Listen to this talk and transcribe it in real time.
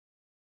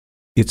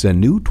It's a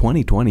new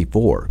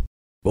 2024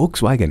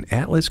 Volkswagen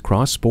Atlas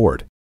Cross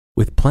Sport.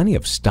 With plenty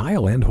of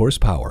style and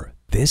horsepower,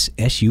 this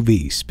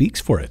SUV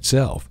speaks for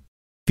itself.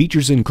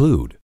 Features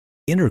include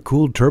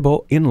intercooled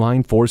turbo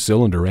inline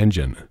 4-cylinder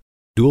engine,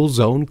 dual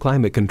zone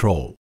climate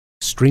control,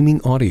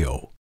 streaming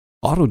audio,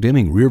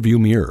 auto-dimming rearview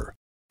mirror,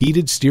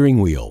 heated steering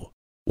wheel,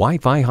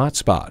 Wi-Fi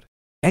hotspot,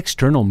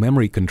 external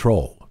memory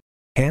control,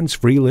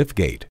 hands-free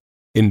liftgate,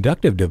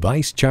 inductive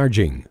device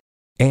charging,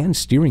 and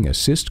steering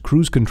assist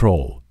cruise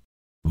control.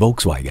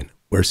 Volkswagen,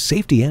 where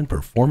safety and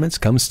performance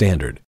come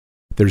standard.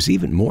 There's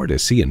even more to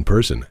see in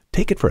person.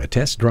 Take it for a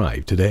test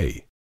drive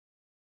today.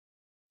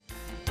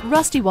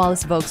 Rusty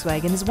Wallis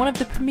Volkswagen is one of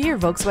the premier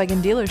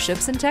Volkswagen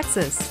dealerships in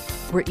Texas.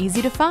 We're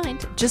easy to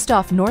find just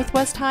off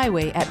Northwest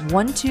Highway at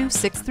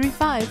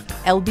 12635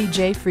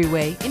 LBJ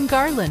Freeway in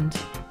Garland.